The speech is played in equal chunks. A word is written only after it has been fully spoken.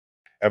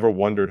Ever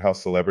wondered how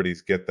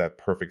celebrities get that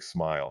perfect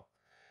smile?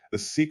 The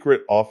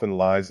secret often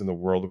lies in the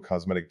world of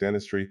cosmetic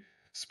dentistry,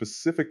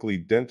 specifically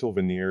dental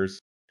veneers.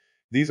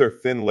 These are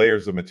thin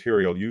layers of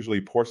material,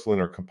 usually porcelain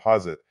or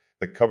composite,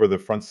 that cover the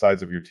front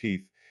sides of your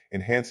teeth,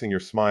 enhancing your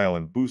smile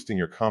and boosting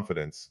your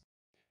confidence.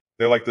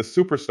 They're like the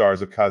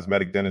superstars of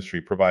cosmetic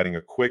dentistry, providing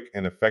a quick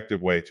and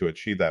effective way to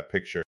achieve that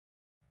picture.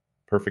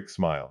 Perfect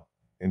smile.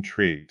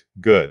 Intrigued?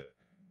 Good.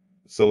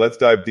 So let's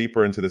dive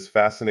deeper into this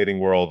fascinating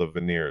world of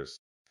veneers.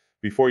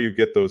 Before you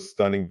get those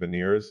stunning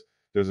veneers,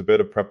 there's a bit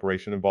of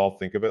preparation involved.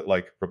 Think of it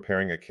like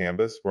preparing a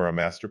canvas for a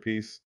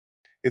masterpiece.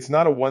 It's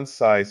not a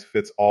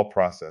one-size-fits-all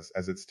process,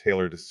 as it's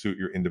tailored to suit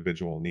your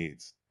individual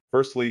needs.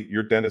 Firstly,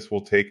 your dentist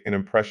will take an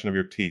impression of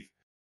your teeth.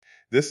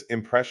 This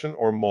impression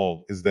or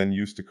mold is then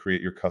used to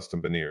create your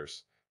custom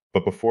veneers.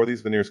 But before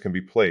these veneers can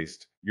be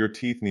placed, your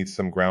teeth need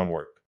some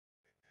groundwork.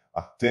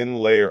 A thin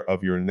layer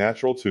of your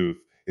natural tooth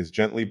is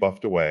gently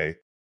buffed away.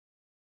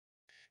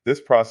 This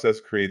process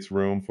creates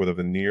room for the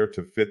veneer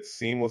to fit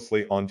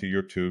seamlessly onto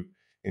your tooth,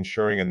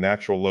 ensuring a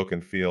natural look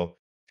and feel.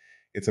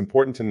 It's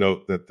important to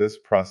note that this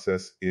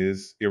process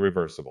is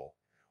irreversible.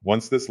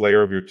 Once this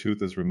layer of your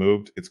tooth is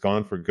removed, it's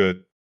gone for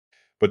good.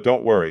 But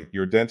don't worry,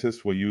 your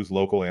dentist will use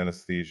local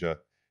anesthesia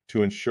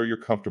to ensure you're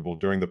comfortable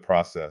during the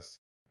process.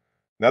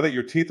 Now that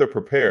your teeth are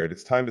prepared,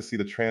 it's time to see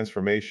the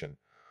transformation.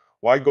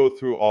 Why go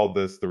through all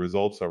this? The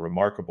results are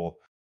remarkable.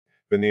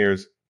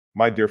 Veneers,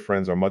 my dear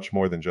friends, are much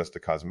more than just a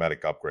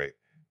cosmetic upgrade.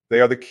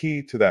 They are the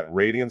key to that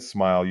radiant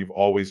smile you've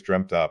always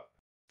dreamt up.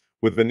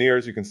 With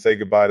veneers, you can say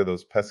goodbye to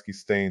those pesky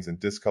stains and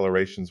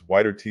discolorations,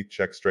 whiter teeth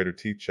check, straighter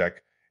teeth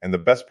check, and the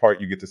best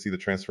part, you get to see the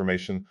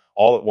transformation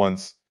all at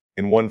once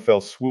in one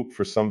fell swoop.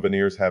 For some,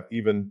 veneers have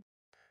even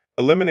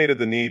eliminated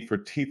the need for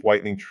teeth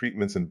whitening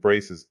treatments and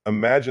braces.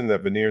 Imagine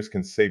that veneers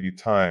can save you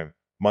time,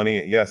 money,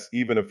 and yes,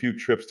 even a few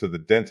trips to the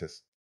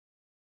dentist.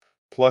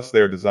 Plus, they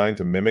are designed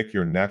to mimic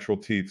your natural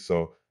teeth,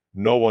 so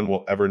no one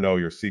will ever know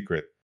your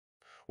secret.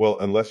 Well,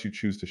 unless you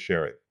choose to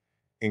share it.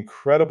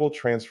 Incredible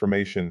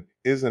transformation,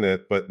 isn't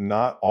it? But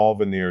not all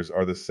veneers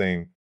are the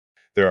same.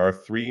 There are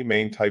three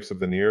main types of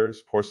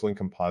veneers: porcelain,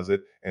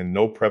 composite, and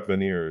no prep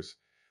veneers.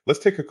 Let's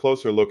take a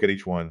closer look at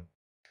each one.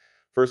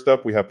 First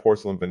up, we have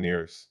porcelain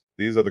veneers.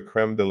 These are the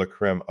creme de la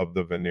creme of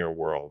the veneer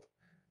world.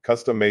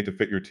 Custom made to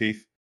fit your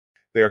teeth,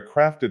 they are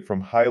crafted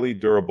from highly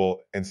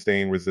durable and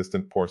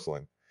stain-resistant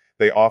porcelain.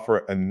 They offer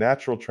a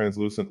natural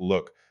translucent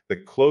look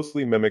that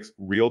closely mimics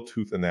real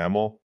tooth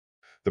enamel.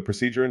 The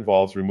procedure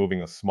involves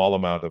removing a small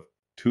amount of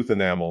tooth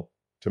enamel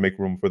to make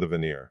room for the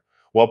veneer.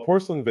 While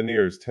porcelain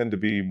veneers tend to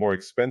be more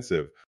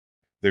expensive,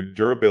 their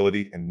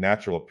durability and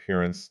natural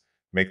appearance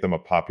make them a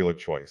popular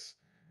choice.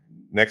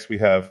 Next, we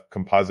have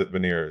composite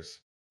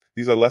veneers.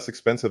 These are less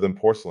expensive than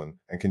porcelain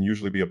and can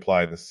usually be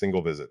applied in a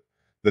single visit.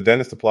 The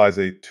dentist applies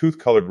a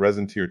tooth-colored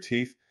resin to your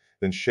teeth,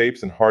 then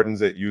shapes and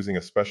hardens it using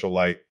a special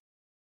light.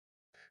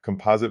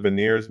 Composite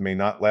veneers may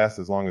not last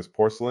as long as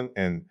porcelain,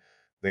 and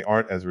they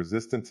aren't as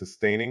resistant to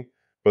staining,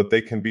 but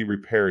they can be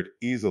repaired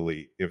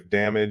easily if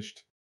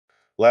damaged.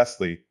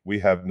 Lastly, we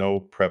have no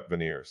prep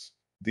veneers.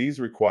 These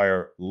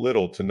require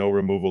little to no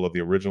removal of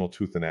the original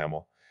tooth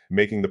enamel,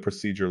 making the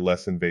procedure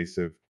less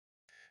invasive.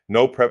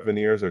 No prep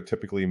veneers are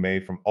typically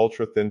made from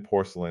ultra-thin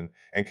porcelain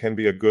and can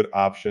be a good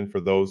option for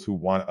those who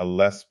want a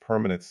less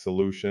permanent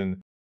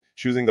solution.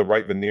 Choosing the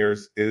right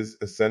veneers is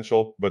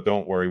essential, but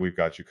don't worry, we've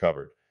got you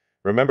covered.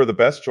 Remember, the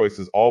best choice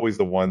is always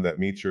the one that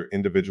meets your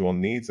individual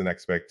needs and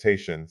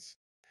expectations.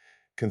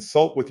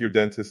 Consult with your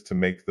dentist to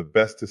make the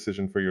best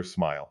decision for your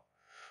smile.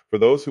 For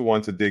those who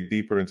want to dig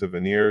deeper into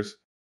veneers,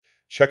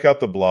 check out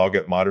the blog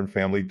at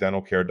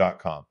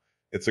modernfamilydentalcare.com.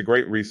 It's a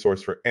great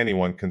resource for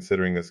anyone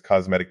considering this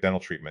cosmetic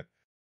dental treatment.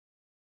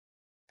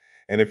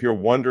 And if you're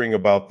wondering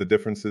about the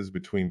differences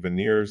between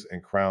veneers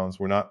and crowns,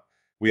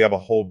 we have a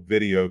whole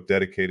video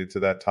dedicated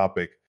to that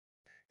topic.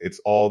 It's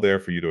all there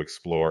for you to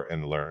explore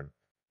and learn.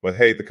 But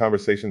hey, the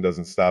conversation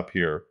doesn't stop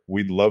here.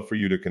 We'd love for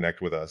you to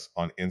connect with us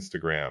on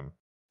Instagram.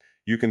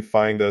 You can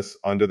find us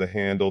under the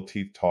handle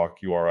Teeth Talk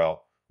URL.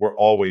 We're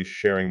always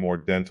sharing more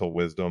dental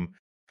wisdom,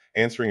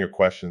 answering your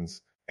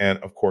questions, and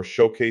of course,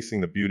 showcasing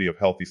the beauty of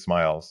healthy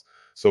smiles.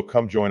 So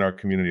come join our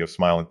community of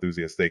smile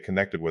enthusiasts. Stay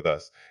connected with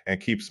us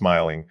and keep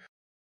smiling.